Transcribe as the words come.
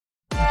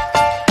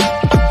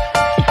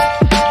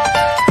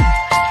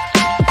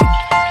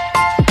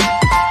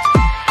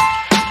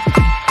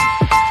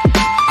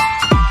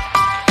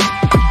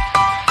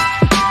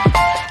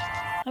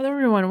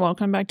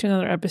back to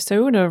another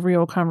episode of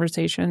Real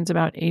Conversations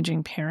about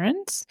Aging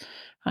Parents.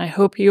 I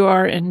hope you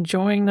are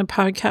enjoying the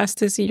podcast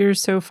this year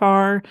so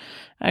far.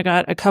 I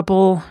got a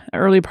couple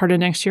early part of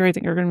next year I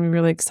think are going to be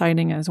really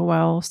exciting as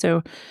well.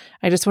 So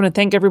I just want to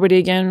thank everybody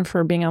again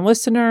for being a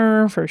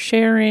listener, for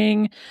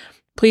sharing.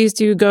 Please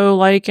do go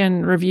like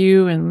and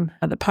review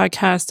the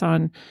podcast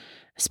on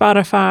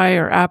Spotify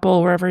or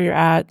Apple, wherever you're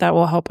at. That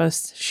will help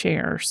us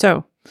share.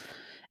 So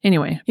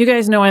anyway, you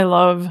guys know I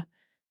love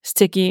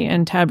sticky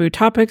and taboo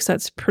topics.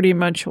 That's pretty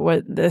much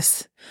what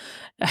this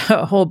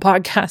whole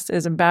podcast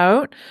is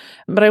about.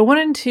 But I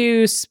wanted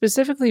to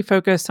specifically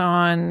focus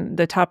on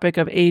the topic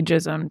of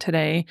ageism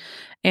today.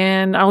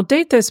 And I'll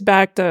date this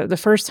back. The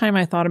first time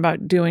I thought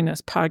about doing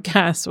this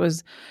podcast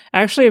was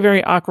actually a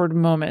very awkward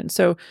moment.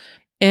 So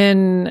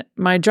in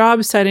my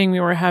job setting, we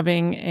were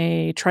having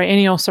a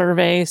triennial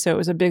survey. So it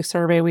was a big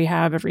survey we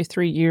have every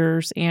 3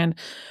 years. And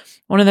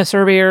one of the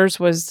surveyors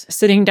was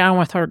sitting down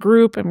with our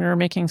group and we were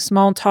making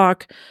small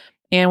talk.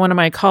 And one of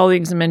my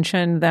colleagues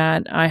mentioned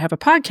that I have a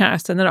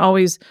podcast, and that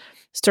always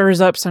stirs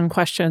up some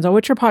questions. Oh,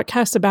 what's your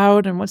podcast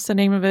about? And what's the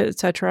name of it,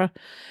 etc.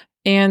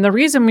 And the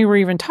reason we were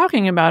even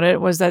talking about it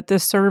was that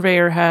this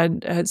surveyor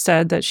had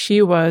said that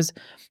she was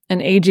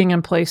an aging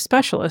in place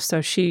specialist.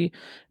 So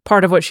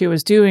part of what she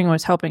was doing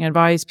was helping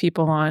advise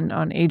people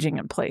on aging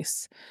in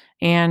place.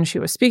 And she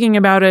was speaking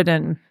about it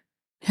and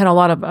had a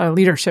lot of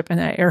leadership in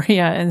that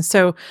area. And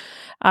so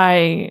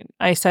I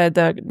said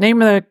the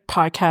name of the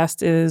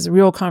podcast is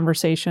Real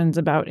Conversations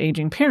about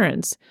Aging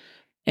Parents.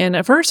 And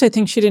at first I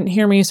think she didn't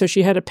hear me, so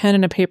she had a pen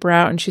and a paper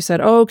out and she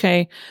said, oh,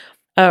 okay,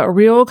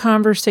 Real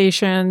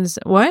Conversations,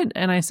 what?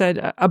 And I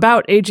said,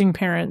 about aging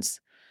parents.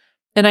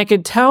 And I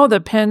could tell the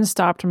pen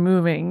stopped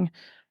moving.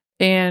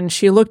 And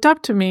she looked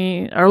up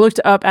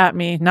at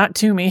me, not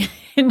to me,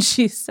 and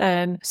she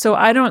said, so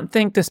I don't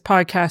think this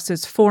podcast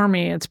is for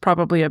me, it's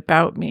probably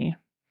about me.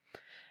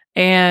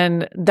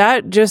 And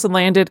that just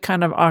landed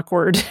kind of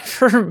awkward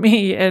for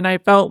me. And I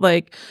felt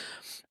like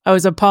I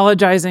was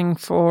apologizing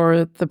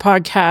for the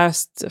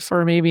podcast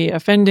for maybe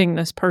offending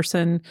this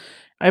person.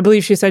 I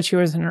believe she said she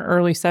was in her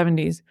early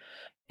 70s.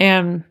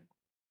 And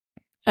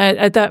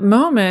at that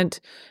moment,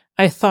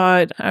 I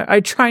thought, I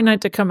try not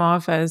to come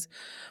off as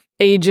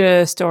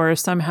ageist or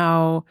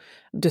somehow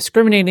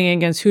discriminating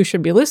against who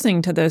should be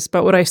listening to this.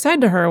 But what I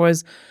said to her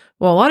was,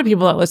 well, a lot of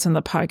people that listen to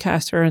the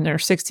podcast are in their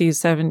 60s,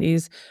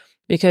 70s,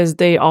 because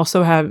they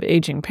also have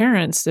aging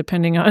parents,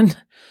 depending on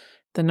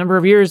the number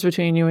of years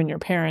between you and your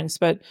parents.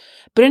 But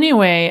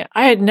anyway,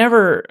 I had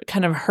never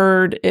kind of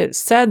heard it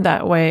said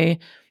that way.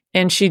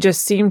 And she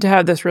just seemed to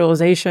have this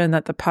realization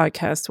that the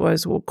podcast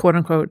was, well, quote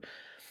unquote,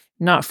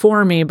 not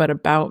for me, but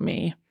about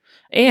me.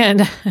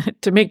 And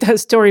to make that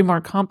story more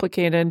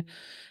complicated,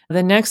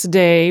 the next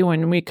day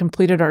when we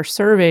completed our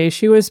survey,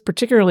 she was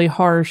particularly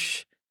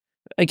harsh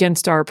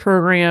against our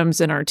programs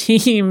and our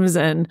teams.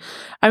 And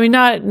I mean,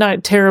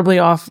 not terribly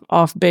off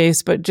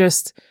base, but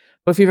just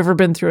if you've ever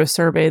been through a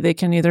survey, they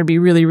can either be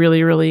really,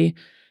 really, really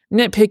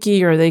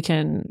nitpicky or they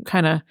can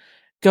kind of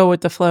go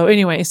with the flow.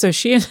 Anyway, so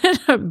she ended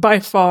up by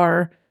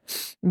far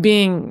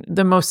being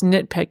the most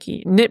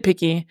nitpicky.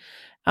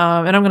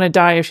 And I'm going to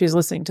die if she's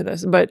listening to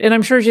this, and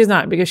I'm sure she's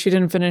not because she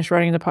didn't finish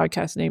writing the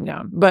podcast name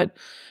down. But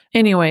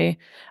anyway,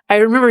 I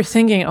remember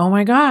thinking, oh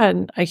my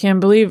God, I can't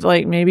believe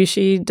maybe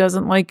she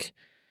doesn't like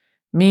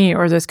me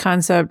or this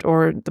concept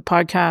or the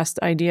podcast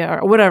idea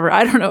or whatever.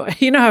 I don't know.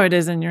 You know how it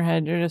is in your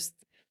head. You're just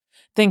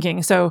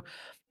thinking. So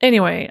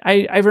anyway,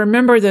 I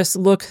remember this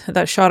look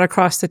that shot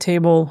across the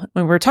table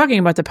when we were talking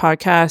about the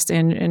podcast,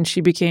 and she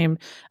became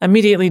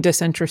immediately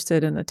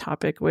disinterested in the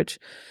topic, which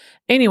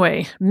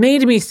anyway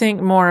made me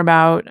think more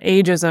about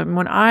ageism.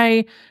 When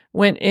I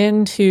went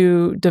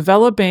into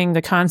developing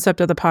the concept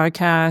of the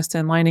podcast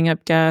and lining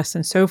up guests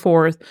and so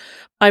forth,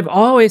 I've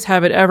always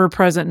have it ever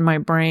present in my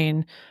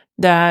brain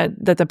that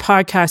the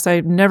podcast,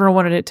 I've never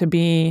wanted it to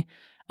be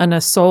an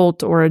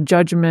assault or a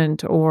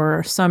judgment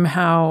or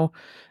somehow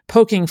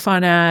poking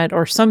fun at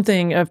or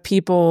something of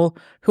people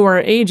who are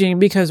aging,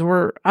 because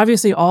we're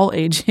obviously all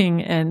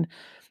aging, and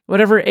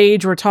whatever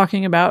age we're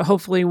talking about,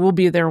 hopefully we'll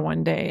be there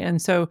one day.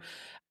 And so,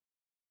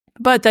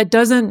 but that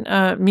doesn't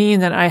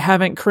mean that I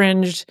haven't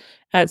cringed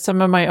at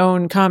some of my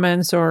own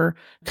comments or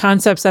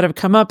concepts that have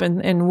come up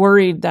and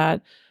worried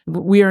that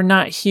we are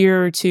not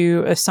here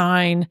to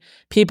assign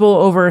people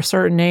over a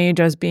certain age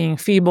as being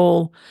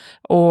feeble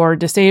or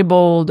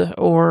disabled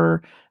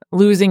or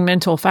losing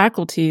mental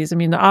faculties. I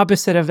mean, the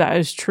opposite of that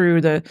is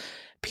true. The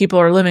people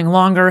are living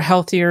longer,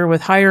 healthier,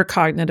 with higher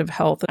cognitive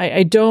health.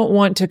 I don't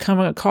want to come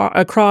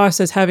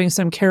across as having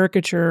some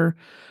caricature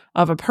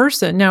of a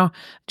person. Now,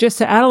 just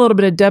to add a little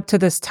bit of depth to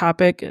this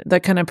topic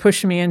that kind of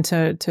pushed me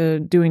into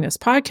doing this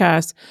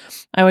podcast,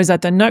 I was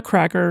at the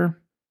Nutcracker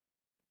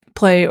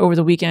play over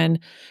the weekend,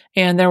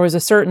 and there was a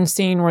certain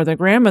scene where the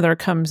grandmother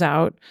comes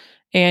out,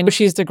 and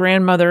she's the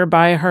grandmother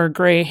by her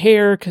gray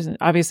hair, because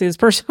obviously this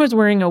person was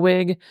wearing a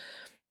wig,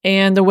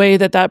 and the way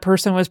that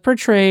person was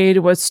portrayed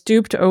was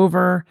stooped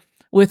over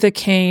with a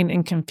cane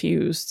and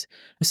confused.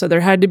 So there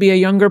had to be a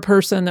younger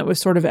person that was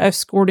sort of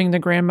escorting the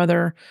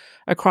grandmother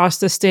across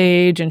the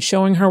stage and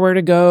showing her where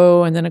to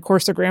go. And then, of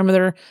course, the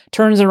grandmother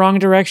turns the wrong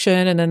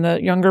direction. And then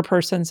the younger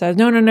person says,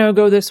 no, no, no,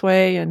 go this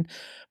way. And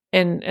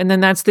then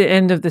that's the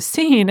end of the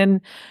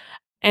scene.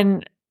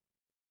 And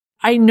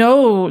I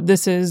know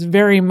this is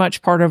very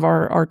much part of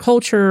our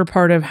culture,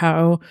 part of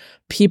how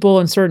people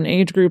in certain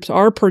age groups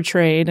are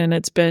portrayed, and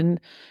it's been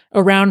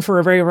around for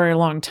a very, very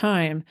long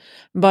time.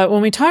 But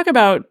when we talk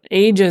about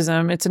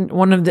ageism, it's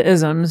one of the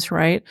isms,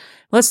 right?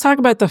 Let's talk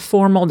about the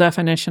formal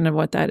definition of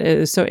what that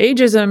is. So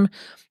ageism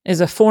is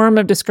a form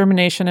of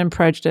discrimination and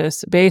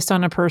prejudice based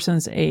on a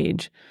person's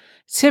age,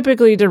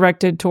 typically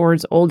directed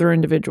towards older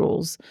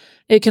individuals.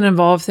 It can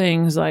involve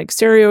things like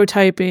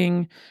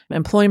stereotyping,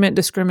 employment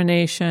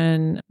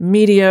discrimination,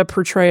 media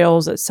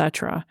portrayals,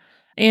 etc.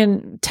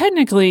 And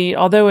technically,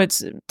 although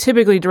it's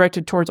typically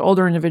directed towards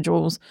older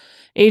individuals,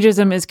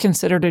 ageism is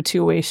considered a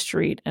two-way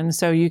street. And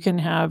so you can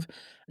have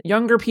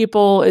younger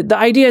people. The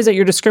idea is that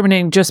you're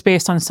discriminating just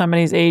based on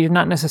somebody's age,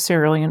 not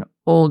necessarily an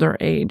older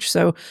age.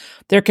 So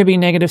there could be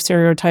negative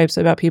stereotypes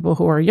about people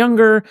who are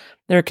younger.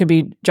 There could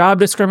be job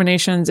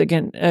discriminations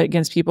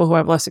against people who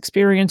have less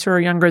experience or are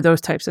younger,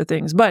 those types of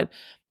things. But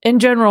in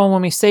general,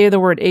 when we say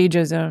the word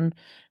ageism,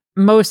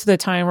 most of the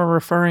time we're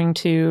referring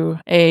to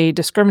a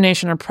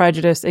discrimination or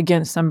prejudice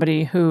against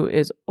somebody who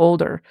is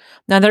older.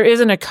 Now, there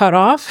isn't a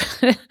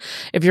cutoff,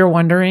 if you're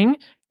wondering.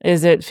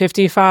 Is it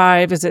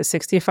 55? Is it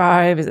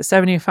 65? Is it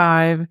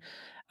 75?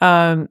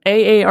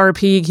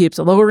 AARP keeps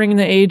lowering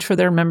the age for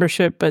their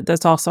membership, but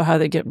that's also how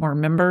they get more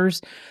members.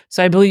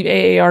 So I believe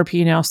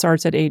AARP now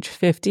starts at age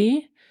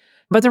 50.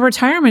 But the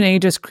retirement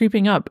age is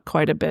creeping up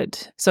quite a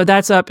bit. So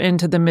that's up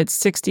into the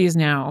mid-60s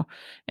now.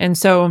 And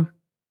so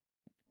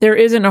there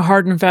isn't a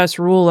hard and fast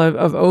rule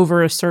of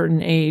over a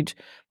certain age,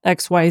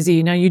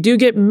 XYZ. Now, you do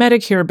get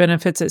Medicare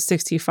benefits at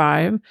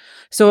 65.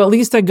 So at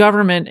least the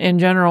government in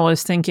general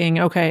is thinking,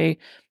 okay,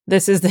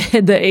 this is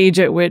the age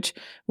at which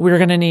we're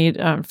going to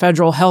need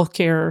federal health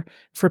care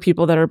for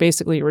people that are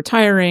basically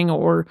retiring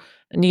or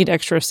need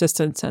extra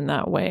assistance in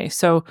that way.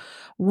 So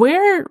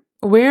where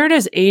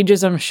does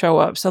ageism show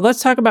up? So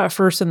let's talk about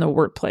first in the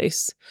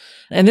workplace.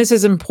 And this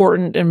is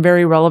important and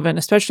very relevant,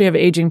 especially of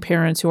aging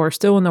parents who are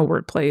still in the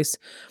workplace,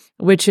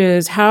 which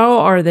is how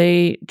are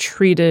they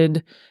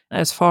treated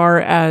as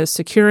far as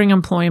securing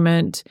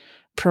employment,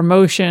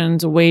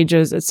 promotions,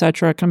 wages,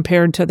 etc.,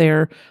 compared to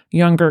their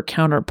younger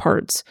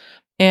counterparts.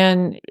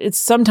 And it's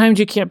sometimes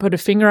you can't put a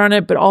finger on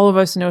it, but all of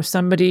us know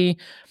somebody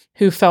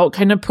who felt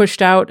kind of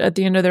pushed out at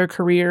the end of their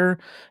career.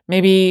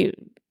 Maybe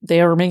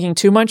they were making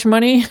too much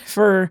money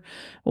for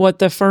what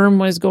the firm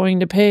was going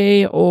to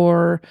pay,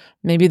 or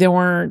maybe they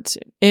weren't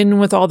in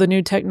with all the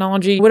new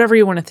technology, whatever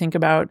you want to think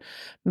about.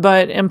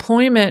 But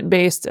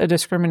employment-based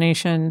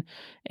discrimination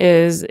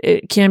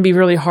it can be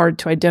really hard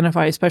to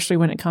identify, especially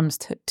when it comes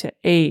to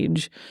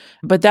age.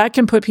 But that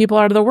can put people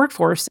out of the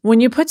workforce. When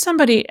you put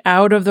somebody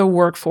out of the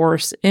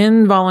workforce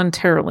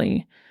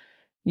involuntarily,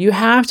 you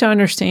have to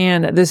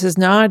understand that this is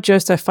not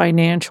just a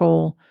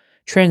financial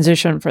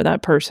transition for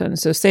that person.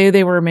 So say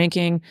they were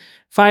making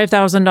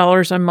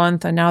 $5,000 a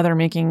month and now they're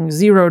making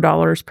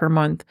 $0 per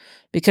month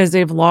because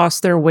they've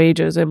lost their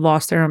wages, they've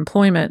lost their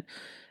employment,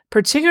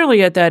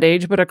 particularly at that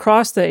age, but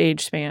across the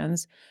age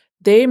spans.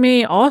 They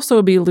may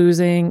also be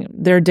losing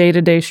their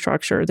day-to-day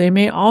structure. They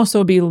may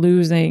also be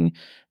losing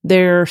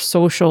their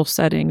social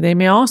setting. They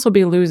may also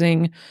be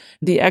losing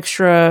the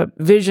extra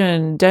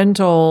vision,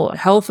 dental,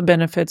 health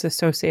benefits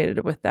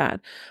associated with that.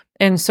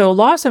 And so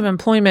loss of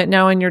employment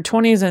now in your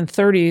 20s and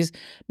 30s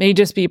may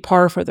just be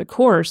par for the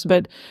course.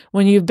 But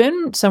when you've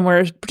been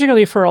somewhere,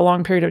 particularly for a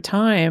long period of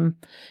time,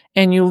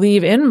 and you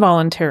leave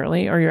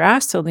involuntarily or you're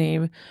asked to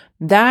leave,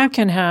 that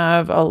can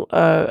have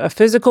a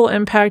physical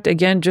impact,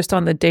 again, just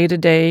on the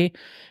day-to-day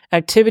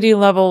activity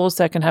levels.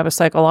 That can have a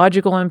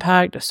psychological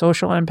impact, a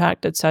social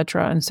impact,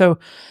 etc. And so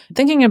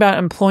thinking about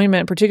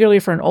employment, particularly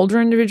for an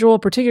older individual,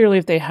 particularly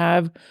if they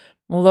have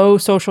low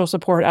social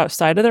support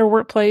outside of their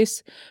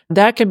workplace,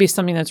 that could be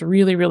something that's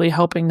really, really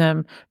helping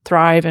them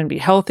thrive and be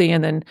healthy.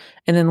 And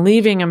then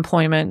leaving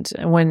employment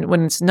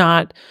when it's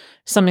not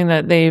something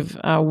that they've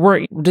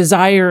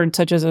desired,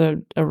 such as a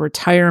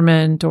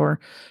retirement or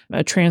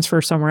a transfer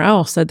somewhere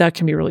else, that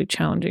can be really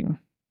challenging.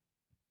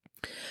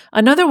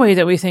 Another way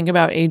that we think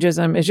about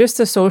ageism is just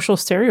the social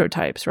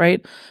stereotypes,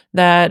 right?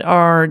 That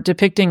are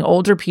depicting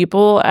older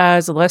people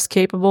as less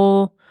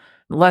capable,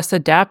 less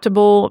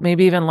adaptable,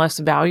 maybe even less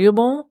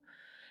valuable.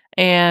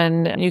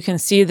 And you can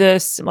see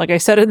this, like I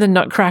said, in the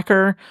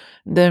Nutcracker,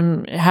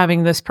 them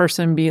having this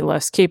person be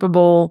less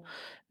capable.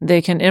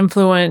 They can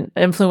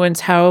influence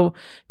how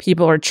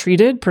people are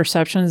treated,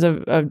 perceptions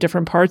of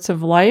different parts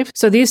of life.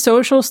 So these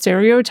social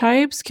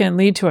stereotypes can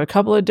lead to a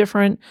couple of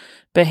different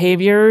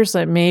behaviors.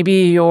 Like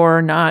maybe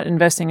you're not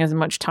investing as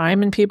much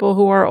time in people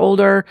who are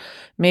older.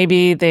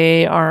 Maybe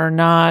they are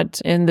not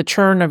in the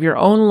churn of your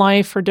own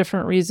life for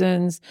different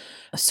reasons.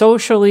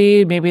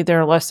 Socially, maybe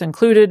they're less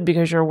included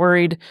because you're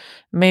worried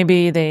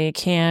maybe they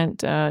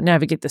can't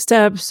navigate the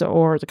steps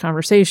or the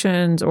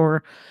conversations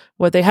or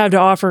what they have to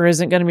offer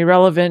isn't going to be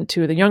relevant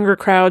to the younger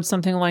crowd,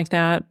 something like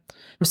that.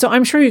 So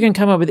I'm sure you can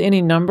come up with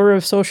any number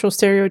of social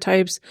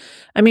stereotypes.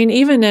 I mean,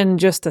 even in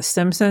just The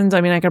Simpsons,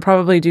 I could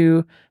probably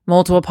do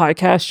multiple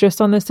podcasts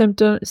just on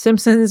The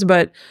Simpsons,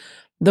 but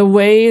the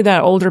way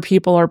that older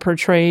people are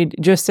portrayed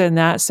just in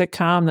that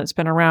sitcom that's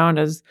been around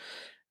as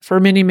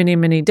for many, many,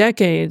 many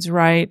decades,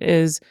 right,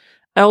 is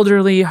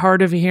elderly,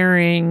 hard of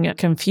hearing,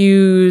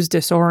 confused,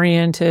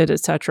 disoriented,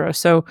 etc.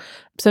 So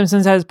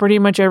Simpsons has pretty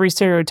much every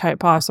stereotype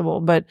possible,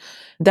 but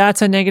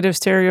that's a negative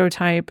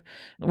stereotype.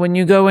 When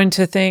you go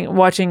into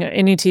watching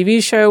any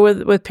TV show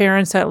with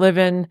parents that live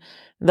in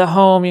the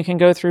home, you can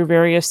go through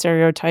various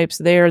stereotypes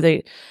there.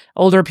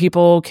 Older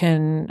people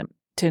can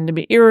tend to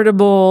be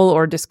irritable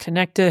or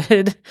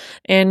disconnected.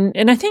 And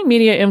I think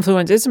media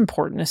influence is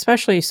important,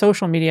 especially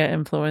social media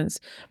influence.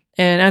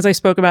 And as I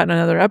spoke about in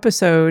another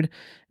episode,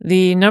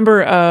 the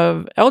number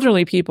of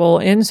elderly people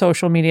in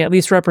social media, at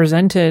least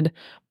represented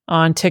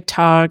on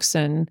TikToks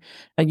and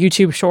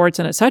YouTube Shorts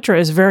and et cetera,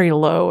 is very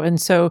low. And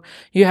so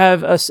you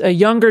have a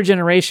younger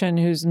generation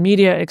whose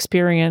media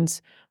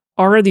experience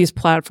are these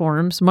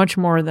platforms much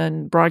more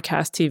than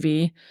broadcast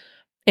TV.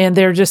 And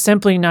they're just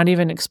simply not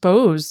even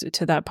exposed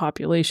to that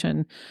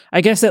population.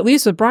 I guess at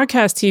least with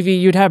broadcast TV,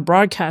 you'd have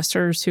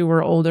broadcasters who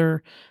were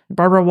older,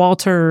 Barbara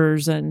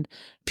Walters, and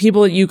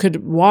people that you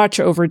could watch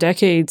over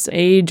decades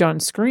age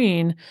on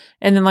screen.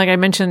 And then, like I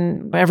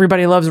mentioned,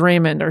 Everybody Loves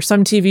Raymond, or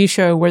some TV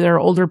show where there are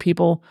older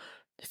people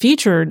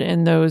featured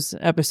in those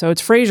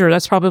episodes. Frasier,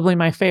 that's probably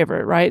my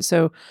favorite, right?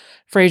 So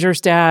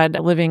Frasier's dad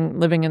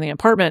living in the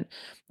apartment.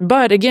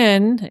 But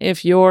again,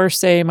 if you're,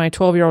 say, my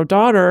 12-year-old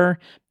daughter,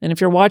 and if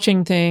you're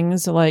watching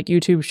things like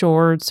YouTube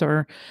Shorts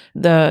or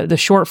the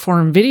short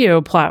form video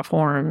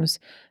platforms,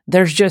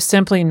 there's just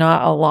simply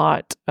not a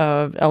lot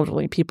of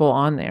elderly people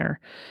on there.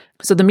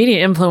 So the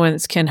media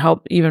influence can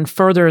help even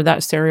further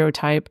that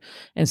stereotype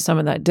and some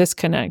of that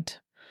disconnect.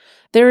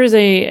 There is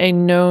a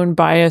known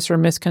bias or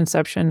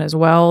misconception as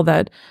well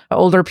that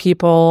older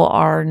people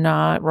are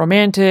not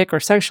romantic or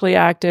sexually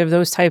active,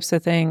 those types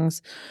of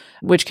things,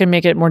 which can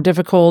make it more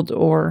difficult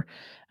or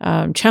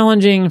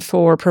challenging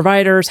for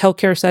providers,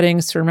 healthcare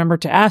settings to remember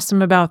to ask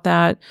them about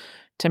that,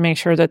 to make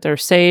sure that they're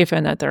safe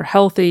and that they're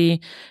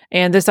healthy.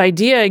 And this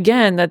idea,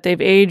 again, that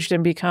they've aged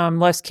and become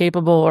less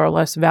capable or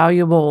less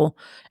valuable,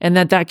 and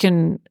that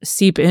can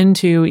seep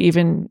into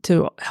even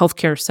to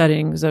healthcare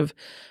settings of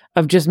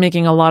just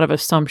making a lot of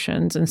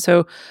assumptions. And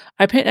so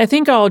I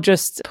think I'll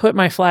just put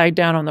my flag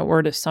down on the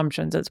word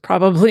assumptions. It's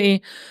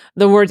probably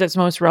the word that's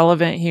most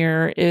relevant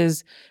here.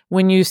 Is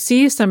when you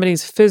see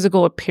somebody's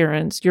physical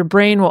appearance, your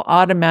brain will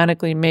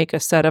automatically make a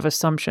set of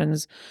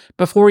assumptions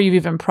before you've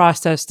even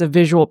processed the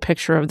visual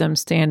picture of them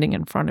standing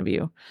in front of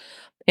you.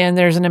 And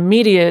there's an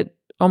immediate,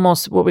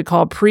 almost what we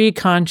call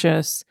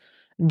pre-conscious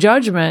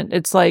judgment.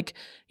 It's like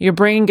your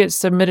brain gets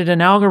submitted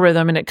an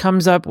algorithm and it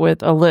comes up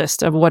with a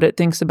list of what it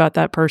thinks about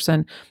that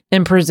person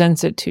and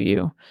presents it to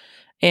you.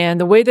 And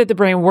the way that the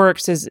brain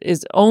works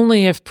is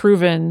only if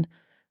proven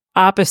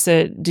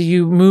opposite do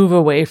you move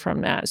away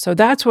from that. So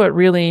that's what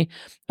really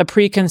a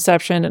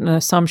preconception, an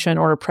assumption,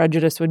 or a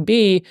prejudice would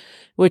be,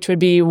 which would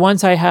be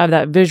once I have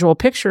that visual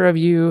picture of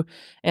you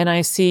and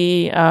I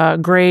see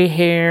gray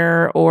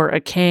hair or a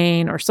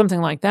cane or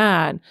something like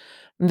that,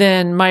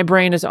 then my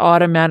brain is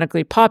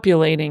automatically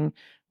populating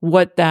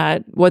what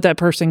that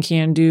person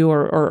can do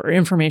or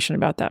information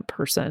about that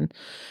person.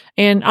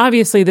 And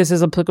obviously this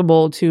is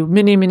applicable to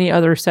many, many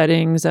other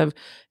settings of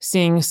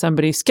seeing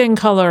somebody's skin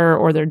color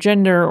or their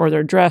gender or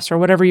their dress or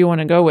whatever you want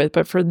to go with.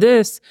 But for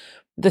this,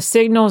 the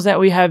signals that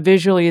we have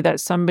visually that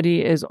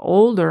somebody is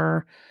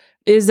older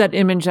is that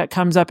image that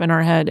comes up in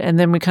our head. And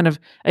then we kind of,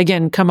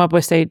 again, come up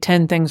with, say,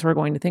 10 things we're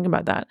going to think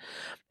about that.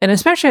 And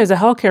especially as a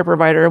healthcare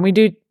provider, and we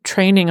do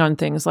training on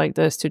things like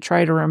this to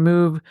try to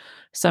remove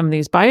some of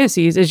these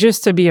biases, is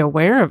just to be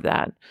aware of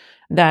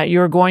that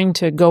you're going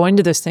to go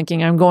into this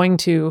thinking, I'm going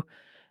to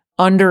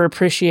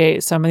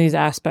underappreciate some of these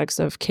aspects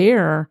of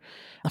care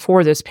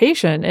for this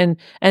patient. And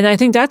I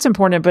think that's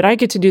important, but I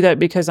get to do that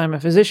because I'm a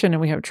physician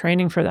and we have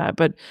training for that.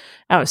 But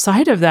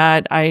outside of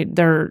that,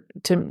 there,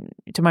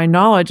 to my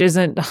knowledge,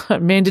 isn't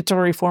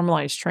mandatory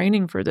formalized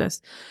training for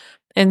this.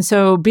 And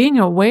so being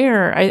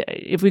aware,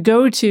 if we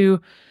go to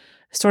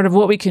sort of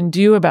what we can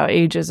do about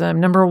ageism,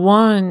 number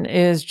one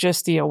is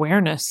just the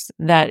awareness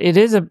that it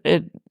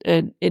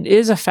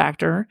is a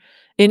factor.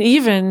 And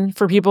even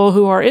for people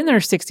who are in their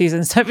 60s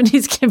and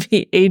 70s can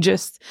be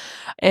ageist.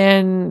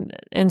 And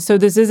so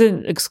this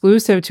isn't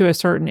exclusive to a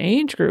certain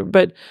age group.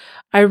 But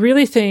I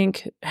really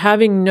think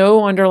having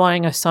no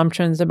underlying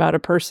assumptions about a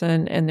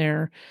person and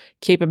their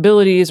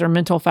capabilities or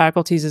mental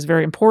faculties is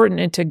very important.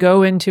 And to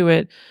go into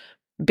it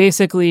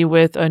basically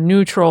with a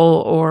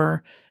neutral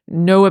or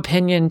no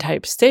opinion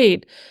type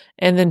state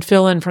and then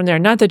fill in from there.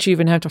 Not that you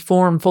even have to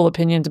form full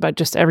opinions about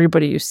just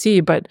everybody you see,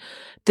 but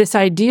this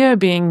idea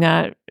being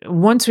that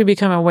once we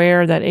become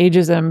aware that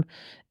ageism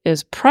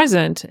is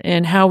present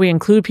in how we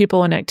include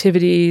people in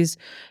activities,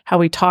 how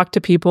we talk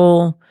to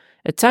people,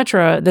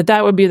 etc.,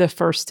 that would be the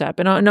first step.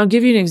 And I'll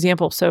give you an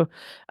example. So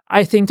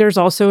I think there's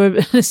also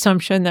an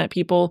assumption that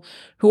people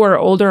who are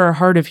older are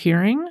hard of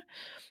hearing.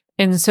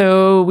 And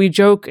so we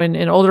joke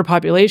in older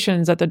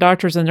populations that the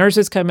doctors and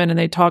nurses come in and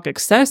they talk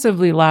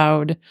excessively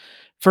loud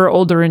for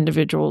older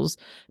individuals.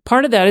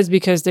 Part of that is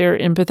because they're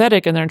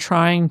empathetic and they're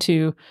trying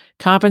to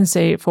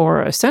compensate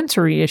for a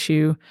sensory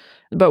issue.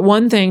 But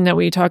one thing that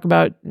we talk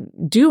about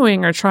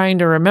doing or trying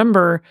to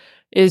remember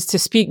is to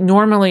speak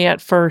normally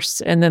at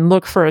first and then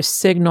look for a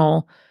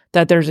signal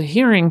that there's a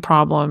hearing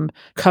problem,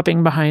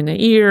 cupping behind the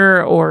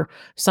ear or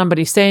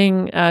somebody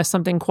saying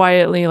something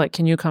quietly, like,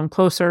 can you come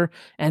closer?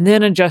 And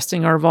then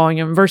adjusting our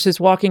volume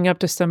versus walking up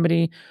to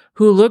somebody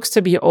who looks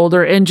to be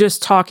older and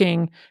just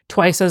talking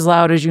twice as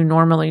loud as you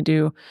normally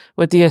do,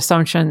 with the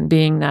assumption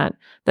being that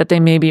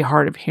they may be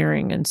hard of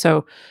hearing. And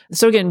so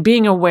again,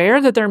 being aware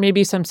that there may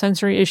be some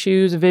sensory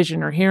issues,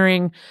 vision or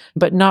hearing,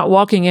 but not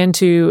walking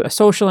into a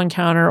social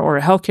encounter or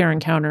a healthcare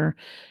encounter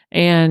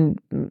and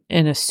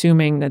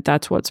assuming that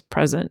that's what's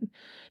present.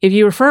 If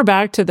you refer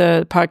back to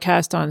the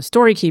podcast on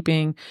story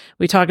keeping,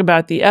 we talk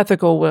about the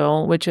ethical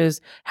will, which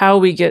is how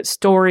we get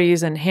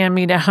stories and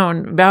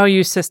hand-me-down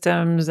value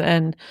systems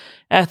and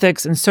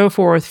ethics and so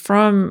forth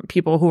from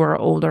people who are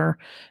older,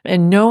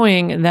 and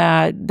knowing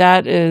that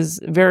that is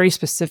very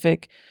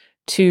specific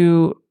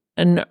to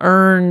an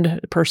earned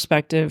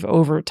perspective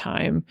over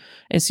time.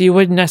 And so you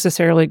wouldn't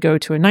necessarily go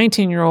to a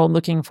 19-year-old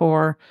looking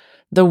for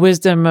the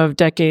wisdom of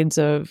decades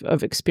of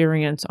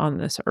experience on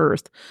this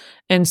earth.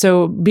 And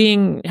so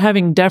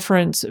having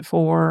deference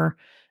for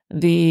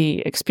the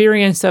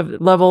experience of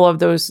level of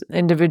those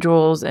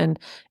individuals and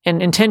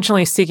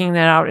intentionally seeking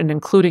that out and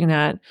including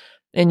that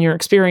in your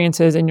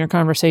experiences, in your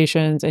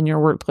conversations, in your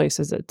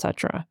workplaces,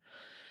 etc.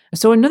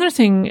 So another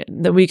thing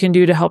that we can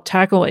do to help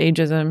tackle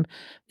ageism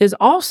is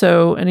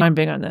also, and I'm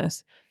big on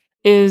this,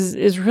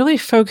 is really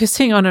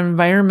focusing on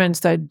environments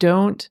that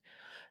don't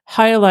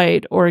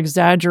highlight or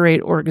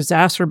exaggerate or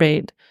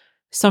exacerbate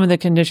some of the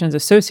conditions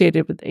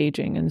associated with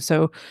aging. And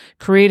so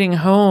creating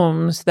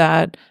homes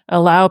that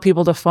allow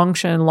people to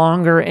function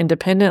longer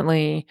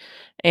independently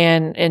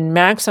and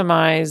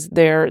maximize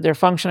their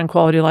function and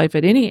quality of life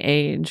at any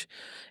age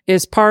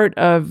is part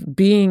of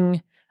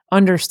being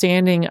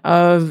understanding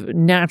of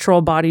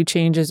natural body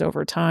changes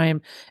over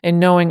time and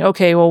knowing,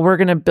 okay, well, we're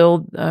going to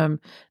build the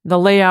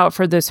layout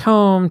for this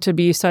home to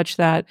be such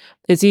that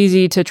it's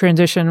easy to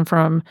transition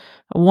from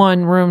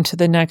one room to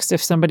the next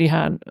if somebody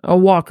had a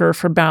walker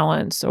for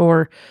balance,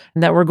 or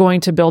that we're going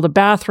to build a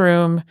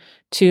bathroom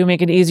to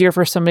make it easier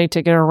for somebody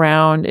to get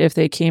around if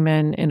they came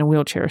in a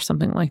wheelchair or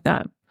something like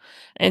that.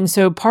 And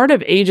so part of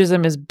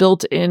ageism is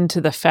built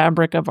into the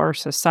fabric of our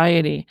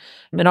society.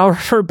 And I'll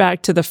refer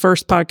back to the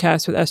first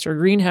podcast with Esther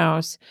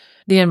Greenhouse.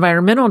 The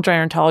environmental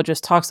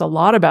gerontologist talks a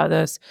lot about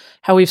this,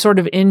 how we've sort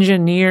of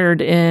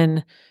engineered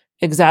in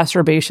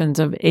exacerbations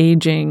of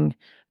aging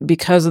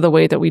because of the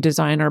way that we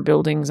design our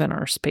buildings and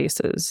our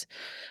spaces.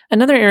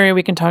 Another area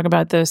we can talk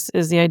about this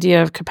is the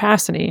idea of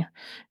capacity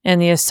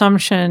and the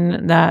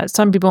assumption that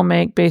some people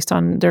make based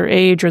on their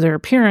age or their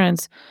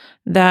appearance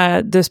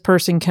that this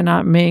person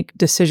cannot make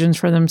decisions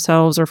for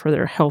themselves or for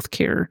their health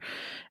care.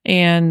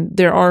 And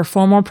there are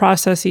formal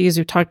processes,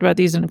 we've talked about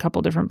these in a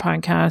couple different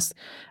podcasts,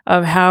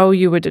 of how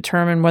you would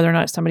determine whether or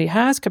not somebody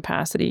has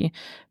capacity.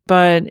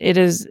 But it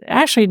is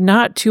actually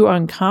not too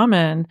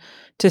uncommon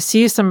to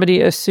see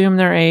somebody assume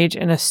their age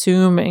and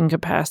assume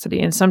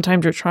incapacity. And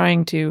sometimes you're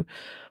trying to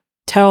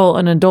tell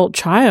an adult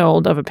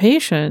child of a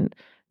patient,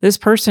 this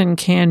person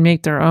can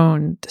make their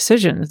own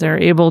decisions. They're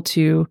able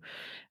to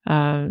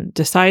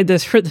decide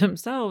this for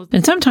themselves.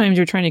 And sometimes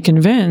you're trying to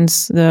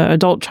convince the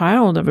adult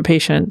child of a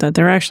patient that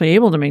they're actually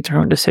able to make their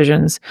own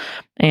decisions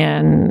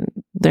and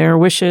their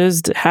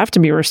wishes have to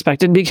be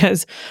respected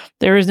because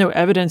there is no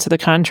evidence to the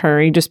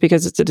contrary. Just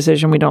because it's a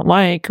decision we don't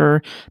like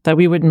or that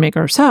we wouldn't make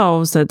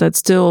ourselves, that's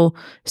still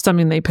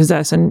something they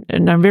possess. And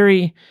I'm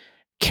very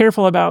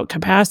careful about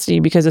capacity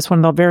because it's one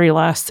of the very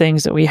last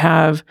things that we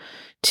have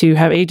to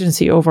have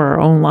agency over our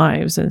own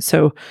lives. And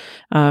so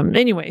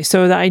anyway,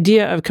 so the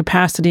idea of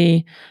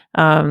capacity,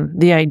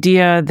 the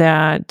idea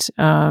that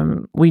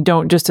we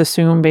don't just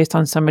assume based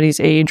on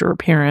somebody's age or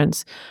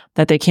appearance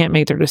that they can't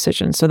make their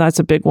decisions. So that's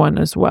a big one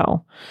as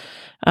well.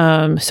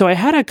 So I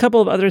had a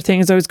couple of other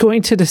things I was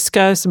going to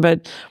discuss,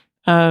 but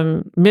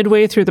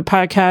midway through the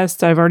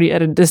podcast, I've already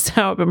edited this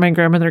out, but my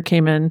grandmother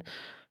came in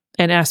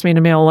and asked me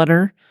to mail a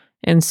letter.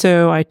 And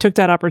so I took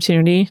that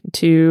opportunity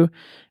to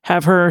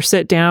have her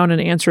sit down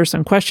and answer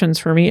some questions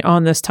for me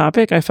on this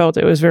topic. I felt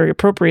it was very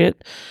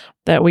appropriate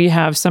that we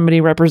have somebody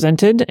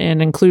represented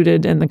and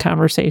included in the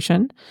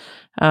conversation.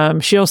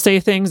 She'll say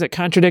things that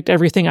contradict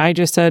everything I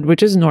just said,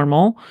 which is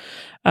normal.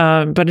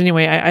 But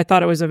anyway, I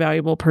thought it was a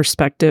valuable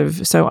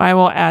perspective. So I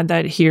will add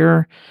that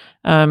here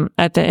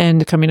at the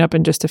end, coming up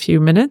in just a few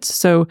minutes.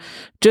 So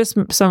just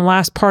some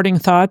last parting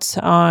thoughts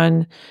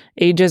on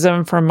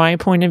ageism from my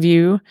point of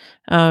view.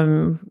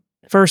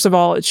 First of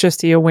all, it's just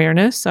the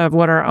awareness of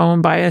what our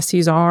own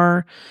biases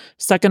are.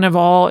 Second of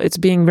all, it's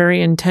being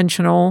very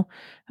intentional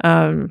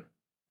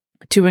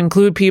to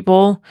include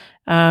people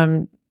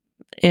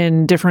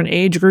in different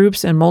age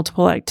groups and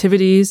multiple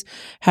activities.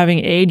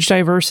 Having age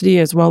diversity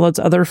as well as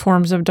other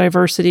forms of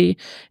diversity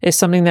is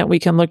something that we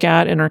can look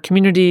at in our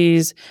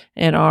communities,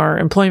 in our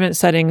employment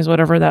settings,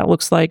 whatever that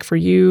looks like for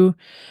you.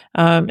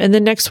 And the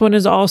next one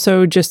is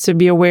also just to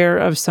be aware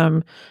of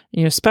some,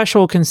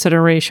 special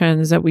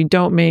considerations, that we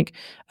don't make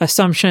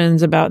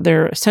assumptions about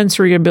their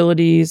sensory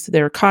abilities,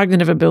 their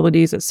cognitive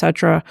abilities,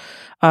 etc.,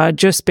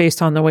 just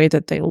based on the way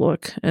that they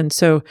look. And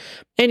so,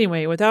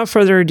 anyway, without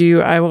further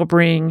ado, I will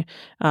bring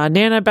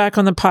Nana back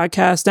on the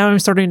podcast. Now I'm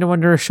starting to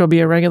wonder if she'll be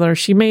a regular.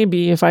 She may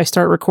be if I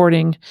start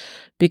recording,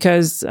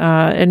 because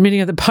in many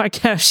of the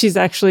podcasts, she's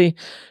actually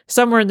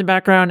somewhere in the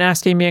background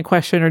asking me a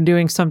question or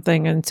doing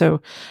something. And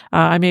so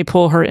I may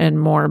pull her in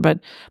more. But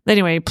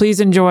anyway, please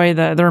enjoy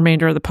the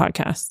remainder of the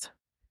podcast.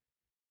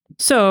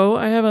 So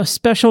I have a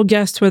special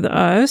guest with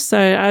us.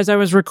 As I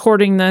was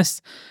recording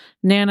this,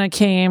 Nana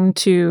came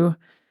to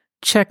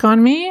check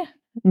on me.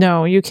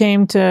 No, you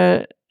came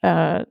to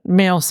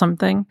mail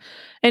something.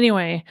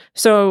 Anyway,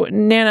 so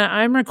Nana,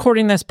 I'm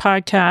recording this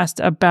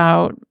podcast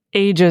about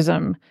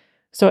ageism.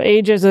 So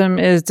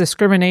ageism is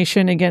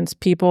discrimination against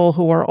people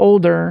who are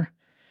older.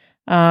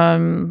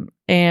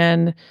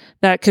 And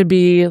that could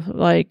be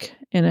like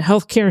in a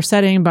healthcare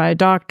setting by a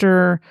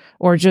doctor,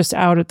 or just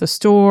out at the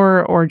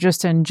store, or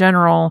just in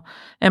general.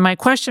 And my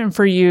question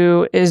for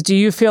you is, do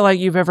you feel like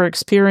you've ever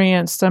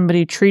experienced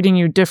somebody treating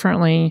you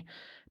differently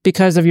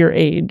because of your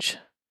age?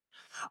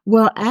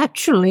 Well,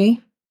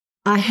 actually,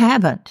 I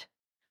haven't.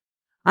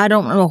 I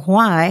don't know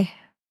why,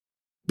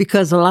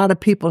 because a lot of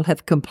people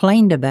have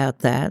complained about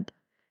that.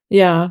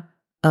 Yeah.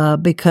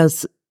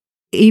 Because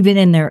even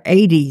in their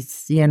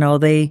 80s,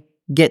 they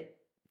get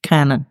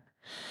kind of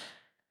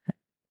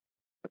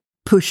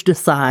pushed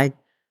aside.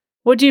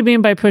 What do you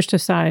mean by pushed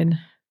aside?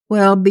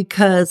 Well,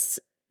 because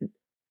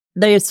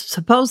they're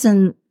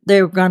supposing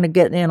they were going to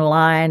get in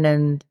line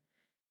and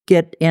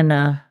get in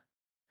a...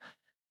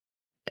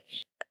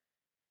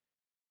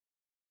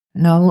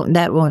 No,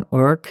 that won't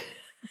work.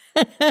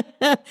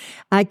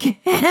 I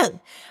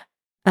can't.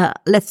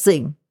 Let's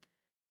see.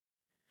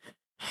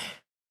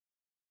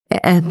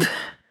 And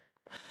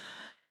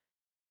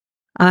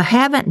I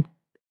haven't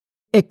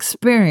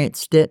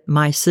experienced it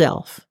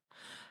myself.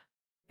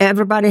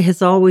 Everybody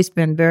has always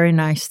been very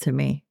nice to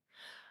me.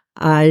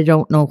 I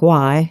don't know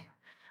why,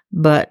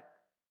 but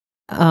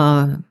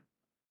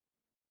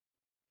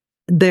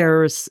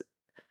just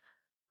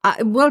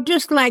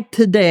like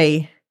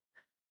today,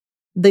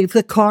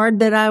 the card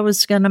that I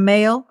was going to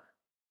mail,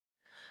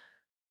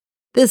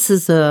 this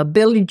is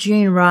Billie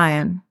Jean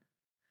Ryan,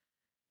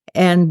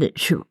 and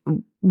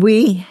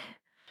we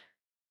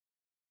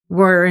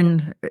were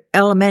in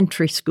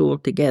elementary school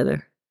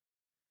together,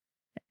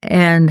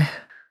 and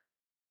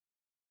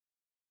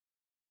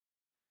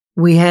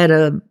we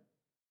had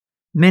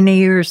many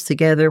years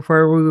together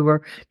where we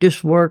were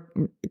just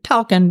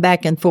talking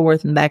back and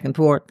forth and back and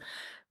forth.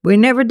 We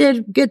never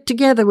did get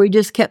together. We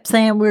just kept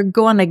saying we're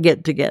going to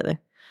get together.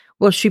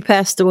 Well, she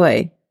passed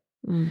away.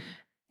 Mm.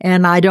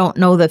 And I don't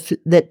know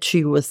that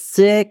she was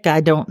sick.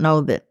 I don't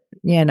know that,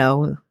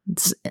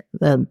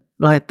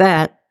 like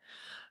that.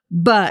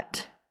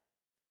 But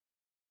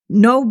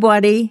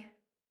nobody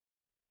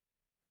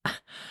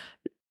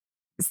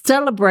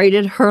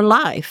celebrated her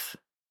life.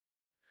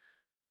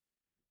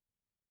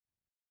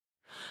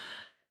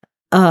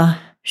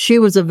 She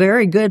was a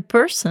very good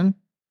person.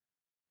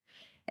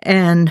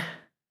 And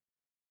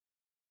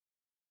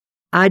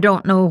I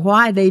don't know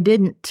why they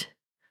didn't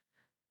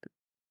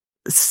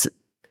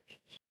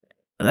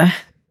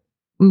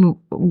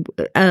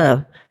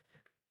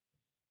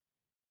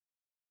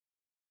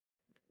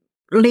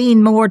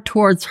lean more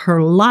towards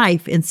her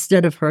life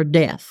instead of her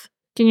death.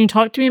 Can you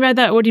talk to me about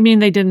that? What do you mean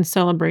they didn't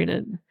celebrate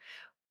it?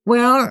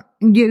 Well,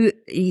 you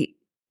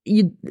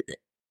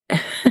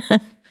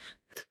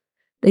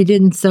they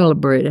didn't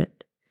celebrate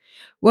it.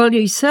 Well,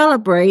 you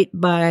celebrate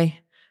by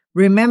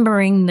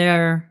remembering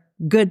their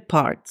good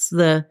parts,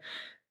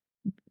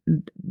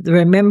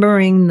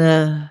 remembering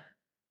the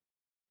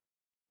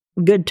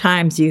good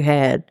times you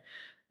had,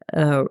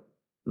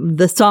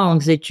 the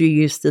songs that you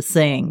used to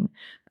sing,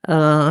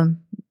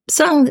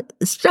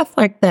 stuff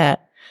like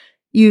that.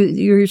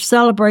 You're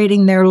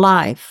celebrating their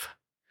life.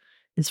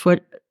 Is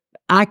what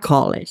I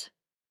call it.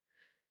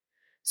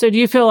 So do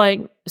you feel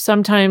like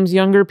sometimes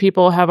younger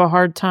people have a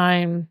hard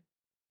time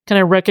kind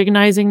of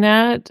recognizing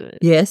that?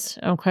 Yes.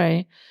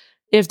 Okay.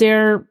 If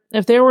there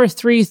were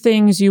 3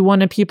 things you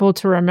wanted people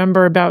to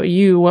remember about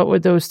you, what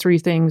would those 3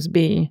 things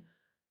be?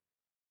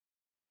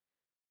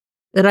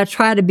 That I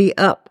try to be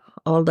up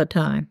all the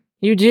time.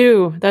 You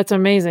do. That's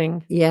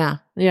amazing. Yeah.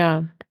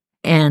 Yeah.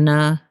 And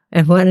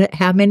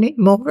how many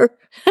more?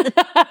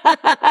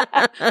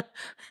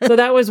 So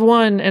that was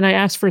 1, and I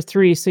asked for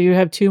 3, so you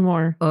have 2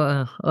 more.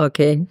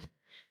 Okay.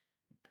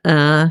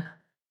 I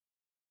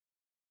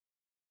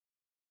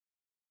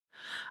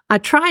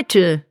try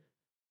to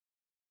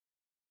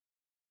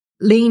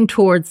lean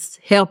towards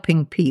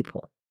helping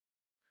people.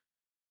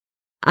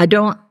 I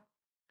don't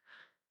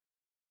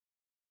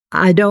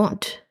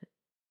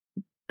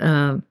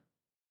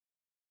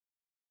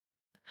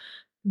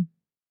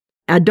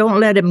I don't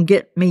let them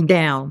get me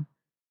down.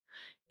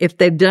 If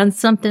they've done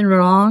something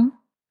wrong,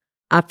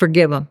 I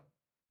forgive them.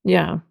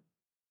 Yeah.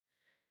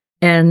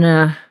 And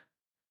I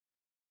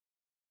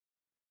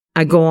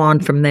go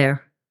on from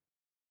there.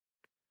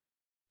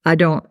 I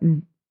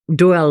don't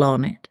dwell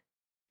on it.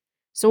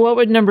 So what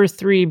would number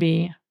 3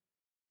 be?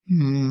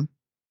 The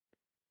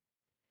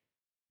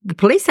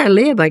place I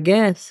live, I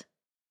guess.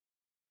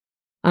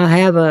 I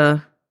have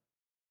a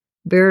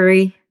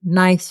very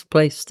nice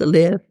place to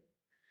live.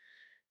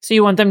 So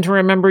you want them to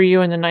remember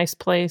you in a nice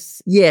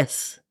place,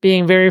 Yes.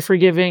 being very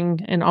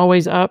forgiving and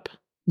always up?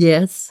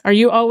 Yes. Are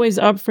you always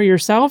up for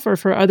yourself or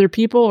for other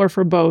people or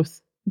for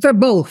both? For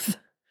both.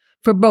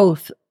 For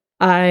both.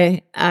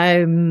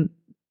 I'm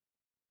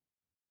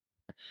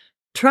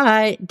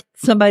tried.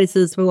 Somebody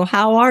says, well,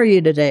 how are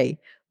you today?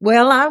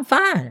 Well, I'm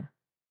fine.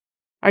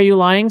 Are you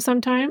lying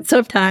sometimes?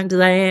 Sometimes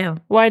I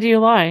am. Why do you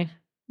lie?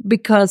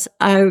 Because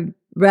I'd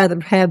rather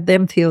have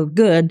them feel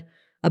good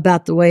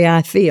about the way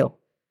I feel.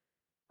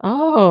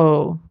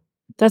 Oh,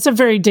 that's a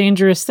very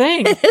dangerous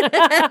thing.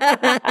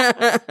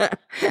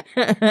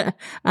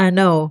 I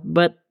know,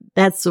 but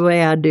that's the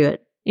way I do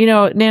it. You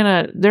know,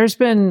 Nana, there's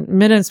been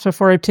minutes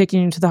before I've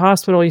taken you to the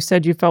hospital. You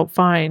said you felt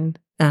fine.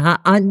 Yeah.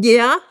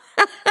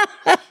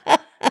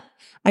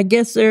 I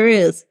guess there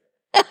is.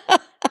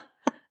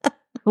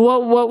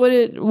 What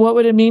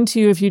would it mean to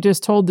you if you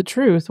just told the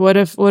truth? What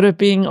if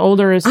being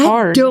older is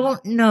hard? I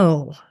don't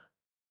know.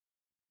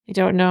 You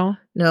don't know?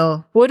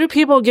 No. What do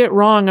people get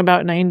wrong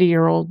about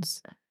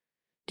 90-year-olds?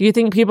 Do you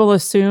think people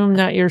assume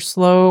that you're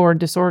slow or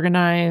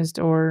disorganized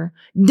or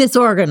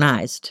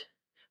Disorganized?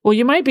 Well,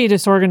 you might be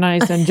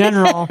disorganized in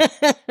general.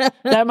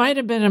 That might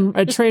have been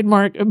a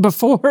trademark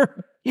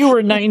before you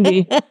were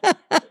 90.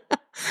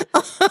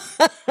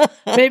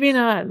 Maybe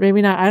not.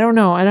 Maybe not. I don't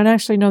know. I don't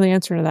actually know the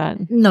answer to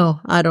that. No,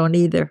 I don't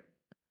either.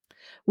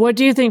 What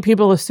do you think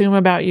people assume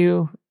about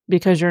you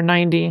because you're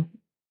 90?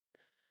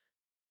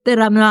 That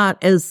I'm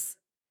not as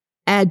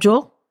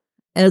agile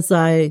as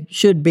I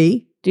should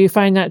be. Do you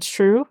find that's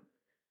true?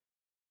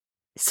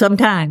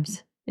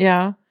 Sometimes.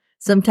 Yeah.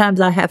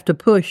 Sometimes I have to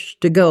push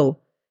to go.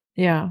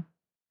 Yeah.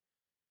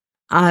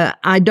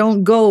 I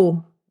don't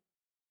go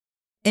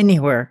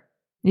anywhere.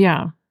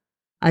 Yeah.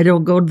 I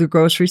don't go to the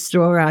grocery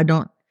store. I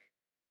don't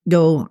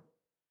go.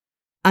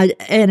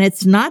 And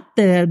it's not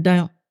that I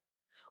don't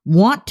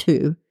want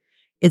to.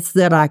 It's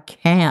that I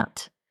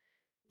can't.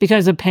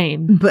 Because of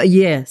pain. But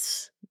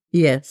yes.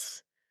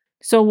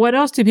 So what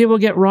else do people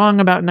get wrong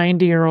about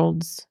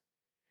 90-year-olds?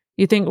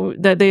 You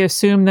think that they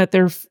assume that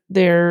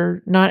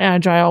they're not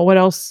agile? What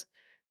else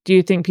do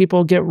you think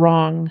people get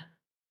wrong?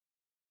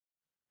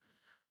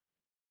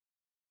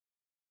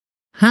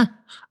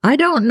 I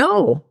don't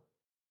know.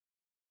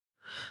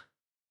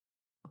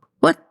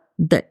 What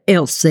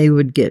else they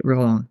would get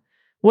wrong?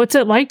 What's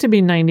it like to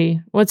be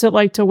 90? What's it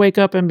like to wake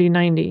up and be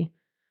 90?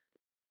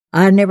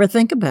 I never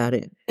think about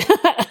it.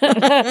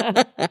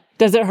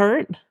 Does it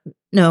hurt?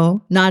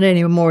 No, not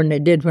any more than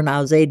it did when I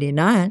was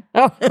 89.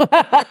 Oh.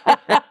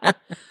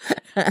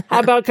 How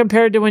about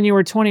compared to when you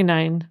were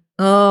 29?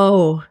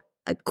 Oh,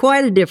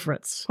 quite a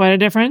difference. Quite a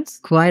difference?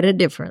 Quite a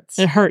difference.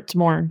 It hurts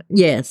more.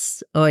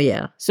 Yes. Oh,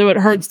 yeah. So it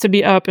hurts to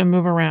be up and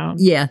move around.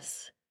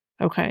 Yes.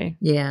 Okay.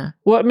 Yeah.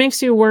 What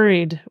makes you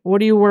worried? What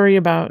do you worry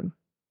about?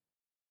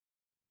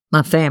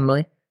 My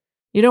family.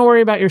 You don't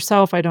worry about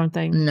yourself, I don't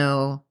think.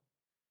 No.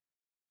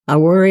 I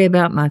worry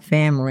about my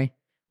family.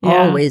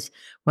 Yeah. Always.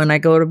 When I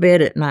go to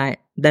bed at night,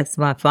 that's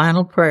my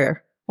final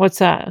prayer. What's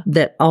that?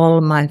 That all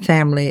of my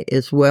family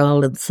is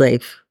well and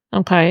safe.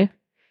 Okay.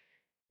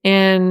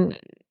 And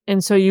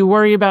so you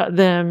worry about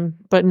them,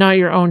 but not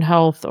your own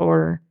health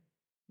or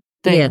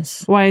things.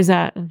 Yes. Why is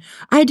that?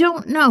 I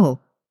don't know.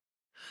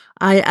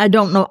 I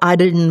don't know. I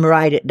didn't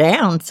write it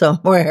down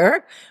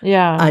somewhere.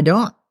 Yeah. I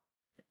don't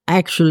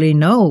actually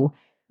know.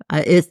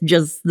 It's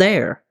just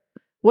there.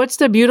 What's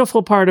the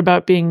beautiful part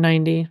about being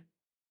 90?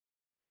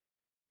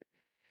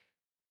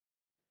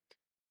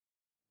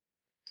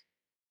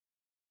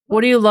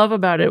 What do you love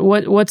about it?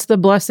 What's the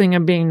blessing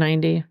of being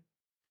 90?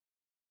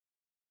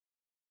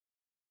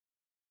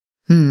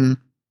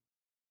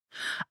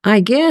 I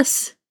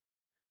guess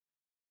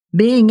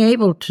being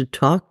able to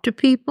talk to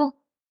people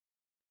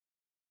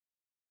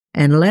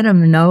and let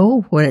them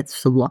know what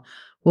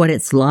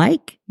it's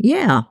like.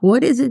 Yeah,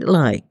 what is it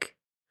like?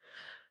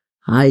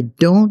 I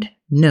don't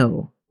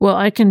know. Well,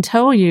 I can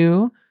tell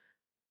you,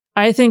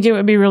 I think it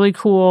would be really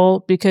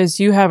cool because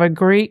you have a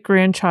great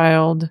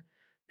grandchild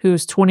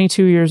who's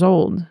 22 years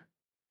old.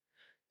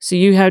 So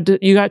you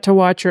got to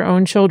watch your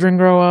own children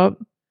grow up,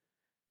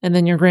 and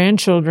then your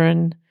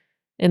grandchildren,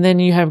 and then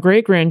you have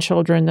great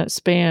grandchildren that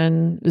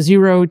span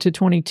 0 to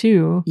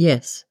 22.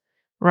 Yes.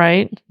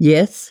 Right?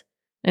 Yes.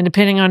 And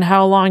depending on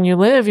how long you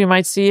live, you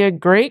might see a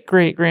great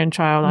great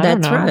grandchild. I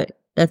don't know. Right.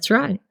 That's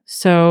right.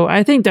 So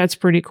I think that's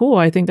pretty cool.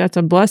 I think that's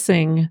a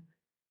blessing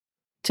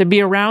to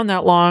be around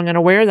that long and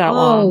aware that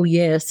long. Oh,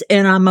 yes.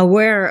 And I'm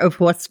aware of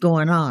what's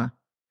going on.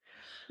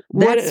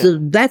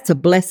 That's a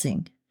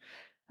blessing.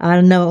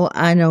 I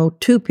know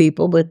 2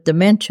 people with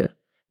dementia.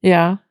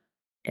 Yeah.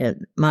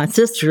 And my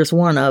sister is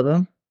one of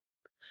them,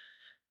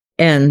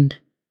 and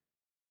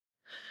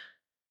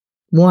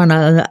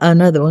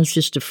another one's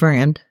just a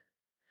friend.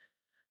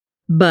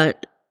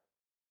 But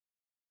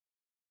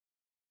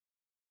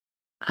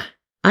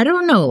I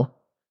don't know.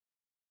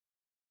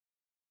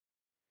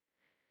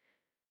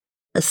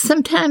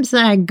 Sometimes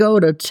I go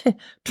to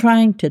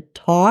trying to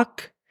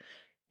talk,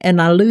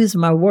 and I lose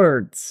my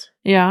words.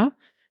 Yeah.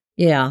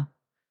 Yeah.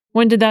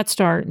 When did that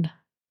start?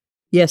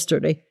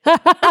 Yesterday.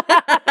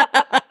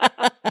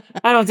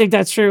 I don't think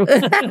that's true.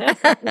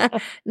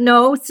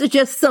 No, it's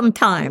just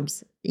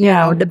sometimes, you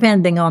Yeah. know,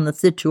 depending on the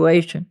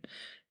situation.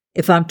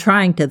 If I'm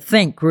trying to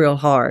think real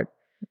hard,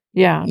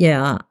 Yeah.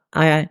 yeah,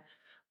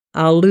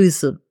 I'll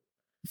lose a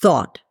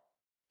thought.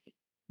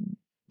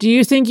 Do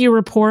you think you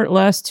report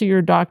less to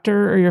your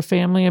doctor or your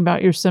family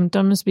about your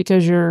symptoms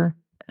because you're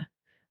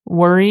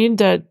worried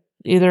that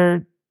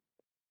either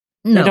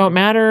they No, don't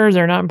matter or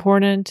they're not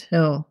important?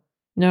 no,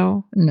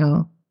 No?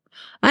 no.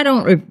 I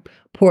don't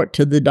report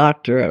to the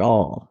doctor at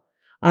all.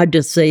 I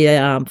just say,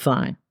 yeah, I'm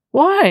fine.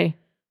 Why?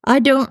 I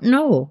don't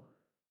know.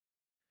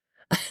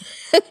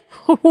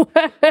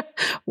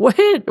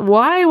 What?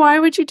 Why? Why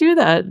would you do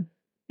that?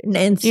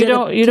 Instead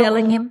don't- of you don't-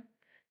 telling him,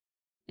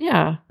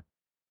 Yeah.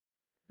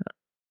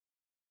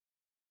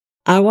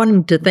 I want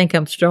him to think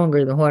I'm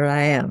stronger than what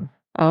I am.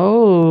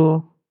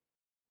 Oh.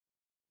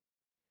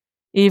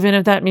 Even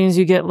if that means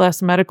you get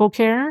less medical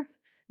care?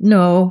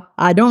 No,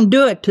 I don't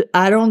do it.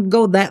 I don't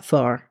go that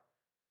far.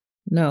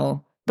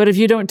 No, But if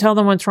you don't tell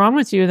them what's wrong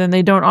with you, then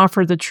they don't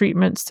offer the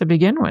treatments to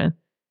begin with.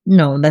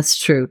 no, that's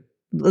true.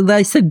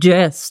 They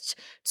suggest.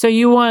 So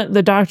you want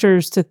the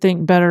doctors to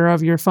think better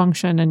of your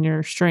function and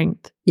your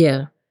strength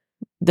Yeah.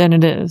 than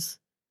it is.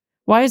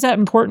 Why is that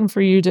important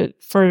for you to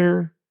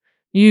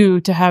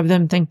have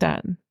them think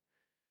that?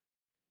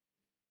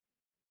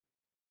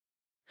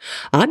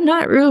 I'm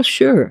not real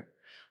sure.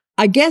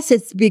 I guess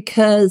it's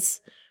because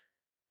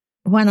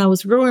when I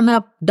was growing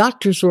up,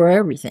 doctors were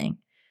everything.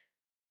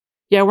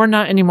 Yeah, we're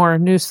not anymore.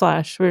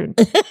 Newsflash. We're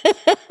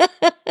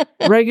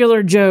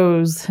regular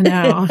Joes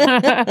now.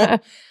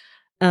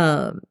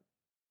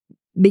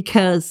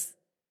 Because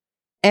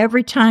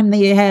every time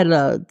they had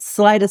a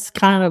slightest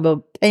kind of a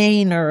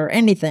pain or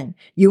anything,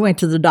 you went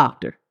to the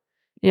doctor,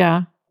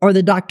 Yeah. or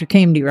the doctor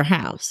came to your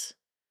house.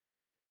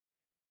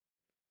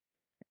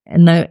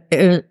 And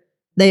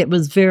it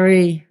was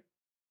very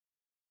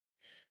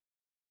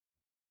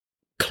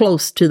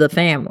close to the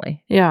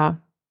family. Yeah.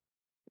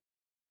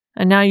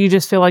 And now you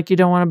just feel like you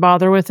don't want to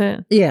bother with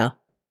it? Yeah.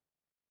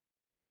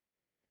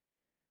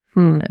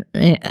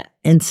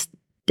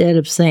 Instead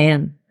of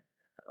saying,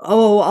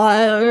 "Oh,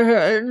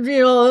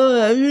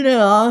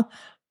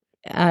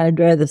 I'd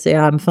rather say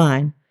I'm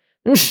fine."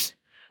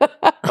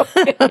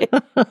 Okay.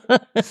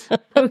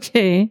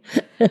 Okay.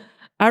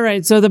 All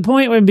right. So the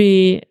point would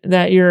be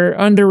that you're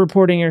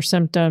underreporting your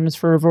symptoms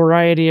for a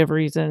variety of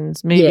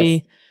reasons. Maybe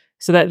Yes.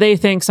 so that they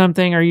think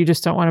something or you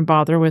just don't want to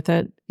bother with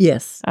it.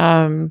 Yes.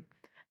 And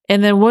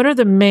then what are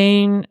the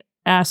main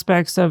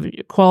aspects of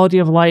quality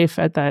of life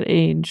at that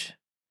age?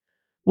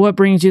 What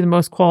brings you the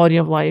most quality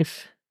of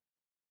life?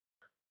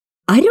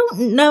 I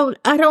don't know.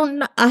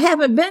 I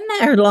haven't been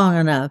there long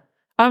enough.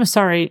 I'm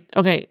sorry.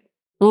 Okay.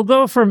 We'll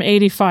go from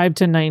 85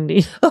 to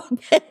 90.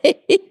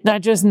 Okay.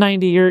 Not just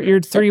 90.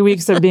 You're 3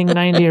 weeks of being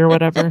 90 or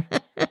whatever.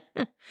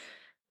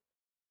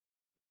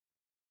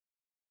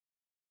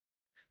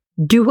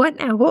 Do what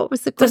now? What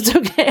was the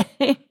question? That's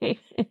okay.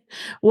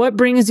 What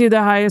brings you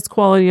the highest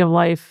quality of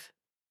life?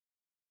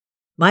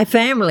 My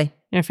family.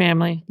 Your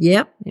family.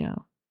 Yep. Yeah.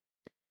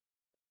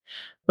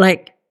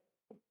 Like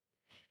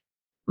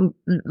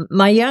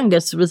my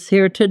youngest was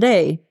here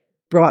today,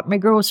 brought me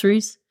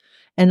groceries,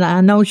 and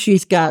I know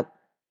she's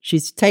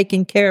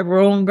taking care of her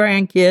own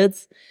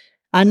grandkids.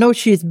 I know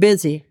she's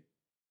busy,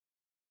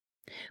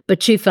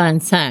 but she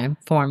finds time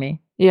for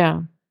me.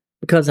 Yeah.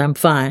 Because I'm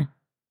fine.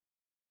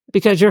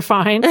 Because you're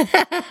fine.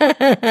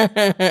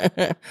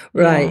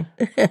 Right.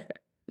 Yeah.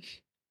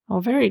 Oh,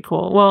 very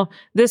cool. Well,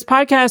 this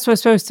podcast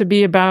was supposed to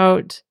be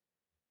about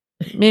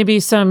maybe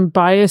some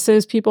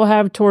biases people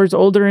have towards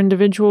older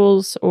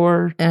individuals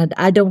or... And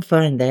I don't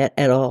find that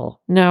at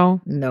all. No?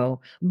 No.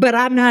 But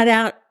I'm not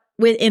out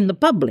in the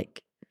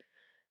public.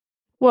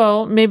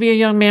 Well, maybe a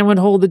young man would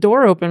hold the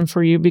door open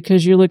for you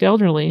because you look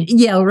elderly.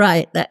 Yeah,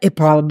 right.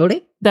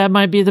 Probably. That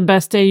might be the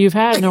best day you've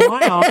had in a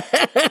while.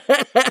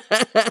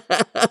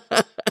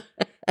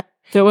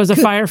 If it was a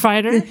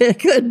firefighter. It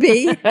could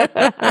be.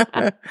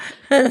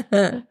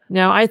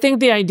 Now, I think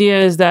the idea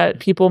is that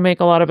people make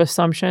a lot of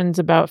assumptions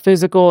about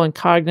physical and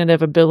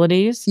cognitive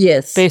abilities.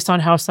 Yes. Based on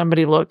how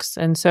somebody looks.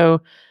 And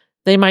so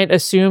they might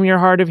assume you're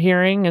hard of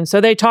hearing. And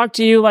so they talk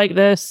to you like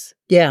this.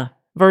 Yeah.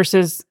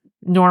 Versus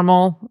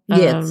normal.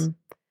 Yes.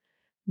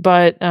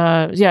 But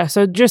yeah,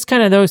 so just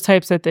kind of those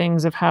types of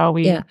things of how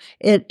we... Yeah.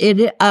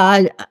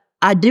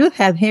 I do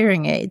have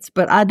hearing aids,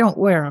 but I don't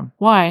wear them.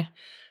 Why?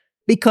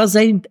 Because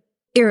they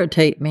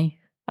irritate me.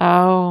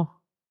 Oh.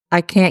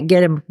 I can't get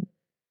them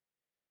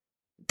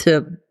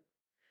to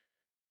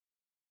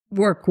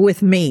work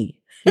with me.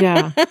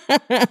 Yeah.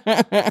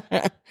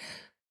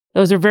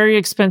 Those are very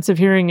expensive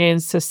hearing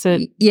aids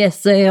to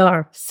Yes, they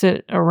are.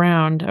 sit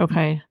around.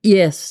 Okay.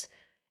 Yes.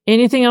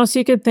 Anything else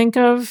you could think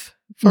of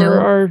for No.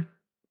 our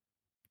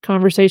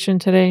conversation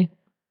today?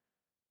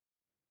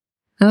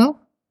 No.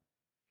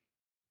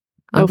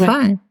 I'm Okay.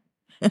 fine.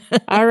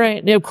 All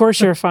right. Of course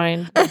you're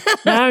fine.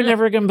 Now I'm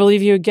never going to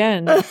believe you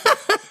again.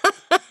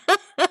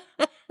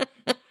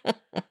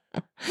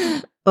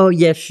 Oh,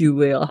 yes, you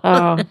will.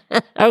 Oh,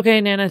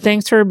 okay, Nana.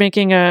 Thanks for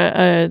making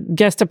a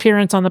guest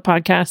appearance on the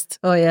podcast.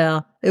 Oh,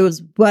 yeah. It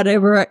was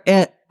whatever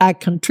I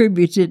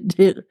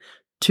contributed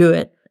to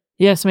it.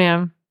 Yes,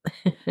 ma'am.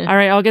 All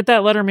right. I'll get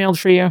that letter mailed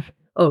for you.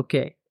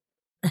 Okay.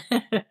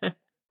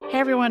 Hey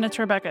everyone, it's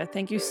Rebecca.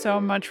 Thank you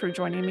so much for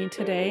joining me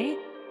today.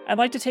 I'd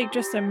like to take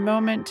just a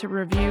moment to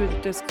review the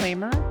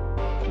disclaimer.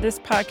 This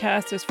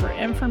podcast is for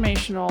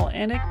informational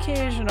and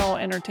occasional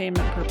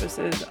entertainment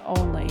purposes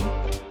only.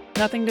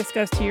 Nothing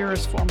discussed here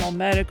is formal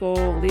medical,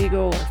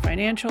 legal, or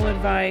financial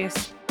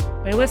advice.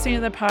 By listening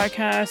to the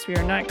podcast, we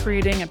are not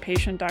creating a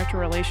patient-doctor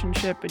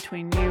relationship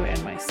between you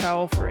and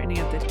myself or any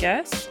of the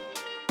guests.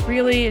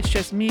 Really, it's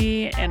just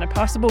me and a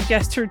possible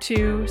guest or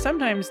two,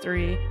 sometimes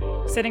 3,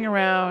 sitting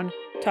around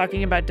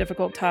talking about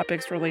difficult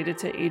topics related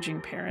to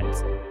aging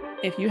parents.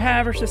 If you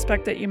have or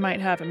suspect that you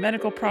might have a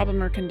medical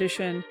problem or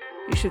condition,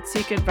 you should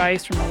seek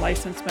advice from a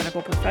licensed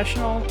medical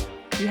professional.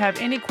 If you have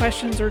any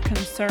questions or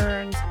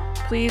concerns,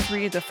 please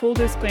read the full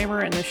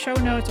disclaimer in the show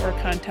notes or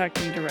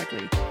contact me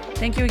directly.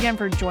 Thank you again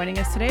for joining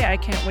us today. I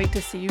can't wait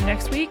to see you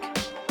next week.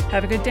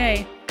 Have a good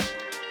day.